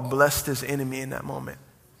believe Paul blessed his enemy in that moment.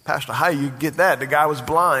 Pastor, how you get that? The guy was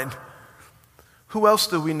blind. Who else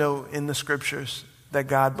do we know in the scriptures that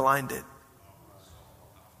God blinded?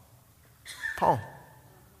 Paul.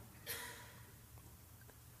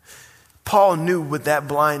 Paul knew what that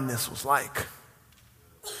blindness was like.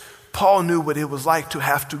 Paul knew what it was like to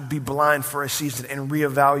have to be blind for a season and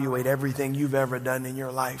reevaluate everything you've ever done in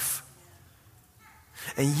your life.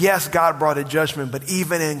 And yes, God brought a judgment, but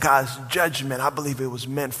even in God's judgment, I believe it was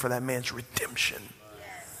meant for that man's redemption.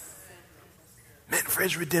 Meant for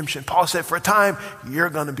his redemption. Paul said, for a time, you're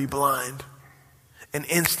going to be blind. And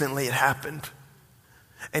instantly it happened.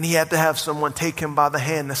 And he had to have someone take him by the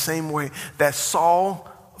hand the same way that Saul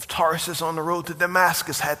of Tarsus on the road to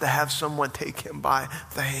Damascus had to have someone take him by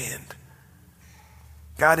the hand.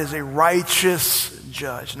 God is a righteous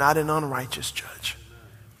judge, not an unrighteous judge.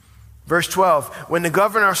 Verse 12, when the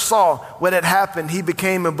governor saw what had happened, he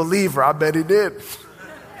became a believer. I bet he did.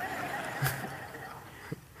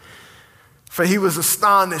 For he was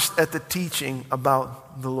astonished at the teaching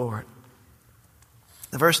about the Lord.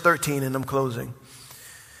 Verse 13, and I'm closing.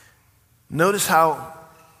 Notice how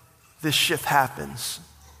this shift happens.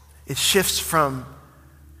 It shifts from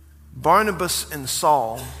Barnabas and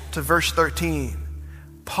Saul to verse 13.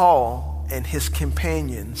 Paul and his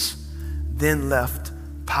companions then left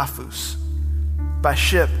Paphos by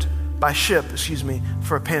ship,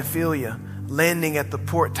 for Pamphylia, landing at the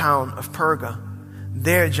port town of Perga.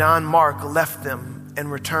 There, John Mark left them and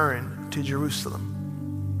returned to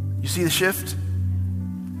Jerusalem. You see the shift?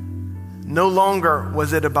 No longer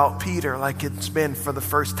was it about Peter like it's been for the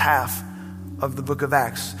first half of the book of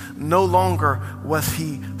Acts. No longer was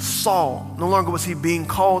he Saul. No longer was he being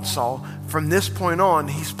called Saul. From this point on,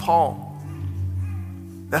 he's Paul.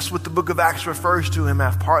 That's what the book of Acts refers to him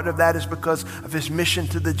as. Part of that is because of his mission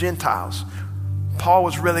to the Gentiles. Paul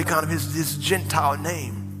was really kind of his Gentile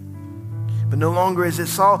name. But no longer is it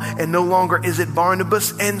Saul, and no longer is it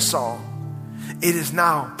Barnabas and Saul. It is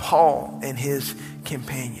now Paul and his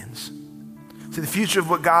companions. See, the future of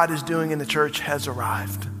what God is doing in the church has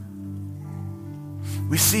arrived.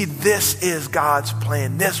 We see this is God's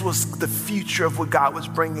plan. This was the future of what God was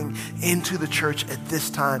bringing into the church at this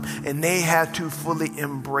time. And they had to fully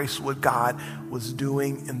embrace what God was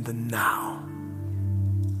doing in the now.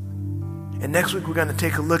 And next week, we're going to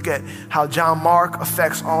take a look at how John Mark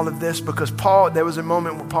affects all of this, because there was a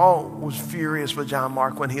moment where Paul was furious with John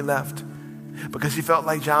Mark when he left, because he felt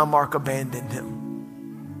like John Mark abandoned him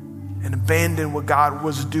and abandoned what God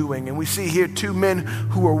was doing. And we see here two men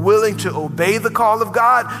who were willing to obey the call of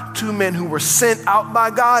God, two men who were sent out by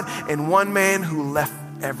God, and one man who left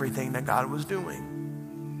everything that God was doing.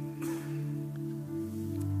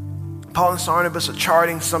 Paul and Barnabas are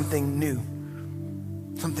charting something new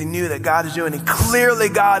that God is doing. And clearly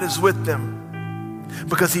God is with them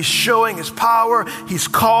because he's showing his power. He's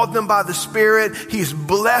called them by the Spirit. He's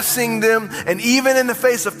blessing them. And even in the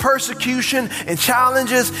face of persecution and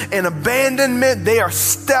challenges and abandonment, they are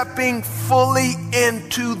stepping fully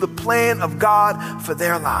into the plan of God for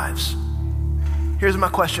their lives. Here's my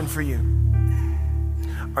question for you.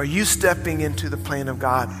 Are you stepping into the plan of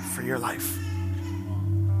God for your life?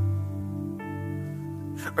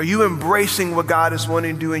 Are you embracing what God is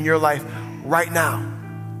wanting to do in your life right now?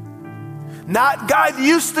 Not God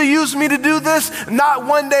used to use me to do this. Not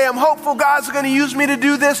one day I'm hopeful God's going to use me to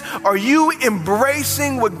do this. Are you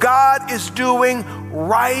embracing what God is doing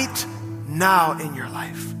right now in your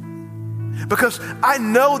life? Because I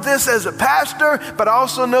know this as a pastor, but I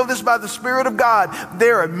also know this by the Spirit of God.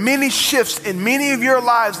 There are many shifts in many of your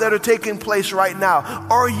lives that are taking place right now.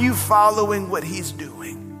 Are you following what he's doing?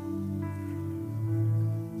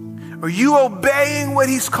 Are you obeying what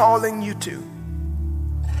he's calling you to?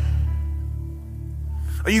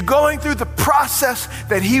 Are you going through the process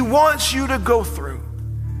that he wants you to go through?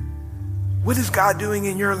 What is God doing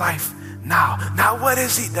in your life now? Now, what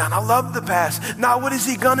has he done? I love the past. Now, what is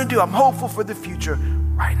he going to do? I'm hopeful for the future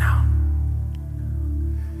right now.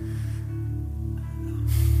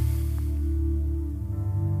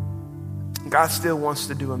 God still wants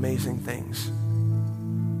to do amazing things.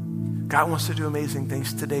 God wants to do amazing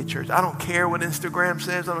things today, church. I don't care what Instagram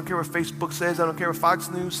says. I don't care what Facebook says. I don't care what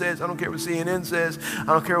Fox News says. I don't care what CNN says. I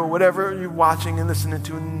don't care what whatever you're watching and listening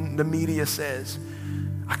to in the media says.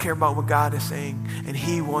 I care about what God is saying, and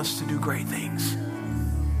he wants to do great things.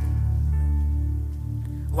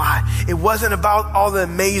 Why? It wasn't about all the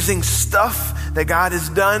amazing stuff that God has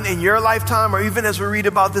done in your lifetime, or even as we read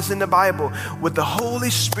about this in the Bible. What the Holy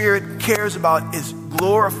Spirit cares about is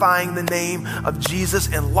glorifying the name of Jesus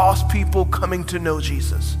and lost people coming to know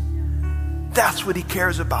Jesus. That's what he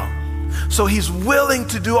cares about. So he's willing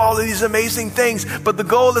to do all of these amazing things, but the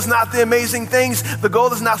goal is not the amazing things. The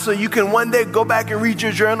goal is not so you can one day go back and read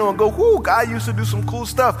your journal and go, whoo, God used to do some cool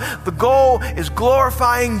stuff. The goal is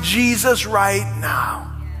glorifying Jesus right now.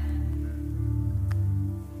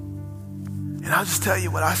 And I'll just tell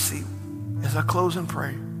you what I see as I close and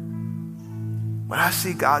pray. what I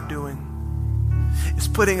see God doing is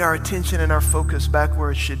putting our attention and our focus back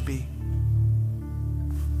where it should be.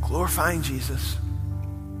 Glorifying Jesus,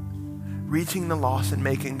 reaching the lost and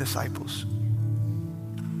making disciples.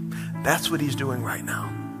 That's what he's doing right now.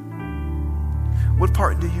 What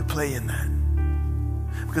part do you play in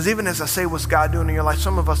that? Because even as I say what's God doing in your life,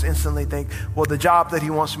 some of us instantly think, well, the job that he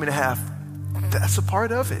wants me to have, that's a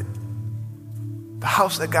part of it. The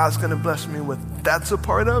house that God's going to bless me with, that's a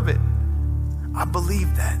part of it. I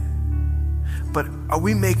believe that. But are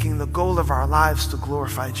we making the goal of our lives to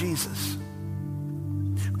glorify Jesus?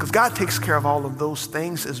 Because God takes care of all of those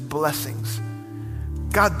things as blessings.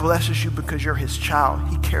 God blesses you because you're his child.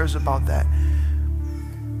 He cares about that.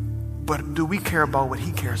 But do we care about what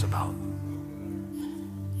he cares about?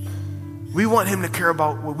 We want him to care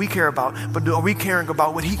about what we care about, but are we caring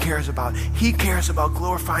about what he cares about? He cares about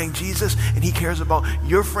glorifying Jesus, and he cares about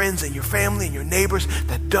your friends and your family and your neighbors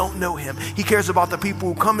that don't know him. He cares about the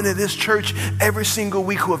people who come into this church every single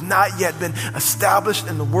week who have not yet been established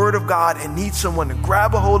in the Word of God and need someone to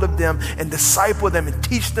grab a hold of them and disciple them and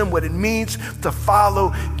teach them what it means to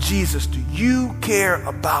follow Jesus. Do you care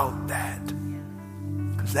about that?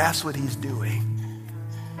 Because that's what he's doing.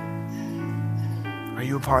 Are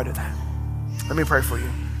you a part of that? Let me pray for you.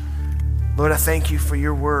 Lord, I thank you for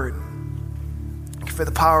your word. Thank you for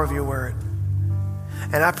the power of your word.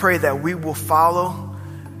 And I pray that we will follow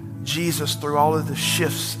Jesus through all of the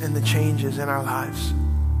shifts and the changes in our lives.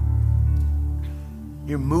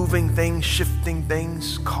 You're moving things, shifting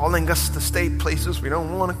things, calling us to stay places we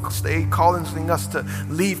don't want to stay, calling us to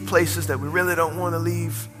leave places that we really don't want to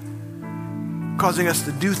leave, causing us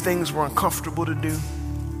to do things we're uncomfortable to do,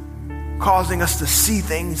 causing us to see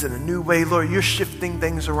things in a new way. Lord, you're shifting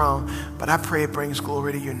things around, but I pray it brings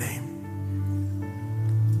glory to your name.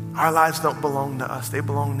 Our lives don't belong to us. They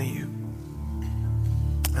belong to you.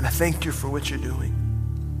 And I thank you for what you're doing.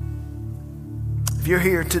 If you're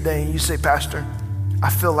here today and you say, Pastor,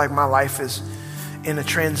 I feel like my life is in a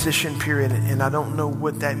transition period and I don't know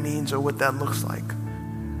what that means or what that looks like.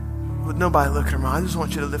 With nobody looking around, I just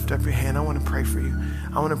want you to lift up your hand. I want to pray for you.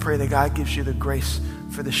 I want to pray that God gives you the grace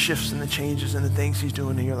for the shifts and the changes and the things he's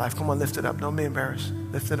doing in your life. Come on, lift it up. Don't be embarrassed.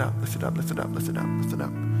 Lift it up, lift it up, lift it up, lift it up, lift it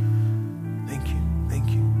up. Thank you, thank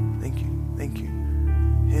you, thank you, thank you.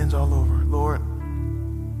 Hands all over. Lord,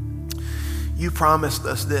 you promised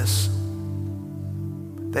us this,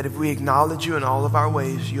 that if we acknowledge you in all of our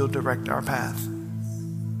ways, you'll direct our path.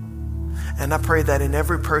 And I pray that in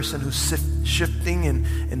every person who's shifting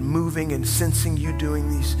and moving and sensing you doing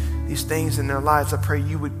these things in their lives, I pray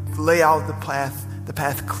you would lay out the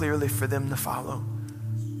path clearly for them to follow.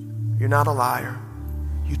 You're not a liar.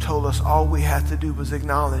 You told us all we had to do was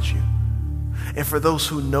acknowledge you. And for those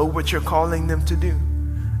who know what you're calling them to do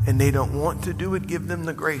and they don't want to do it, give them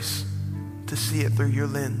the grace to see it through your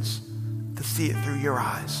lens, to see it through your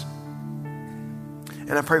eyes.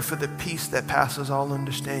 And I pray for the peace that passes all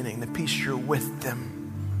understanding, the peace you're with them.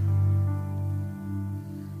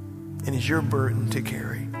 And is your burden to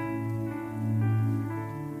carry.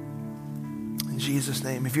 In Jesus'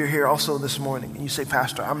 name. If you're here also this morning and you say,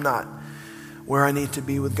 Pastor, I'm not where I need to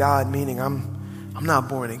be with God, meaning I'm not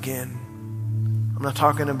born again. I'm not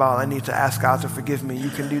talking about I need to ask God to forgive me. You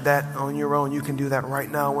can do that on your own. You can do that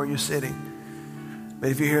right now where you're sitting. But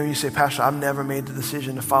if you're here and you say, Pastor, I've never made the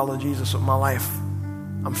decision to follow Jesus with my life.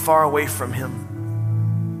 I'm far away from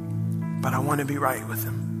him, but I want to be right with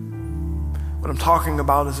him. What I'm talking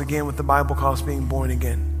about is, again, what the Bible calls being born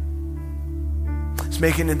again. It's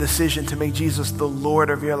making a decision to make Jesus the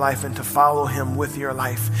Lord of your life and to follow him with your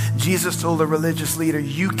life. Jesus told a religious leader,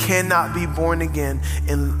 you cannot be born again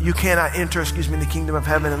and you cannot enter, the kingdom of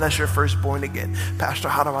heaven unless you're first born again. Pastor,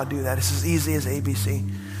 how do I do that? It's as easy as ABC.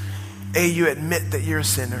 A, you admit that you're a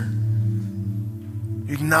sinner.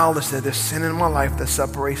 You acknowledge that there's sin in my life that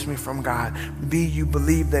separates me from God. B, you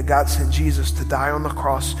believe that God sent Jesus to die on the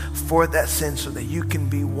cross for that sin so that you can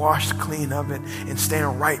be washed clean of it and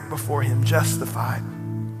stand right before him, justified.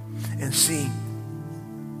 And C,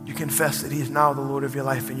 you confess that he's now the Lord of your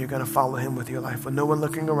life and you're going to follow him with your life with no one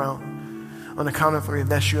looking around. On the count of 3, if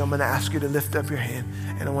that's you, I'm going to ask you to lift up your hand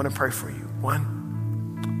and I want to pray for you.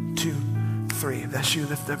 1, 2, 3. If that's you,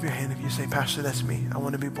 lift up your hand. If you say, Pastor, that's me. I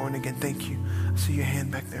want to be born again. Thank you. I see your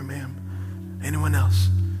hand back there, ma'am. Anyone else?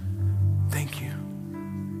 Thank you.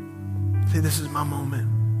 Say, this is my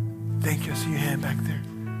moment. Thank you. I see your hand back there.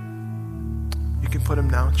 You can put them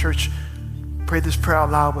down. Church, pray this prayer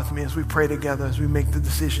out loud with me as we pray together, as we make the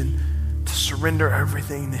decision to surrender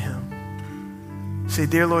everything to him. Say,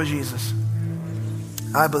 dear Lord Jesus,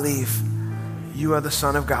 I believe you are the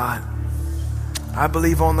Son of God. I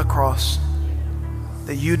believe on the cross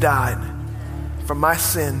that you died for my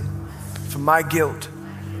sin, for my guilt,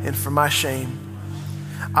 and for my shame.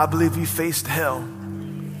 I believe you faced hell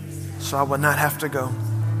so I would not have to go.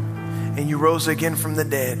 And you rose again from the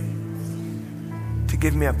dead to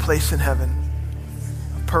give me a place in heaven,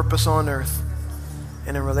 a purpose on earth,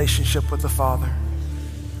 and a relationship with the Father.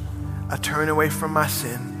 I turn away from my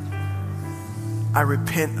sin. I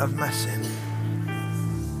repent of my sin.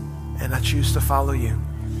 And I choose to follow you.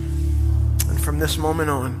 And from this moment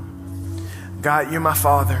on, God, you're my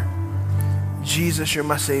Father. Jesus, you're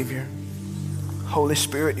my Savior. Holy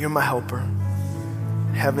Spirit, you're my helper.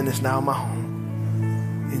 Heaven is now my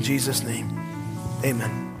home. In Jesus' name,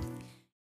 amen.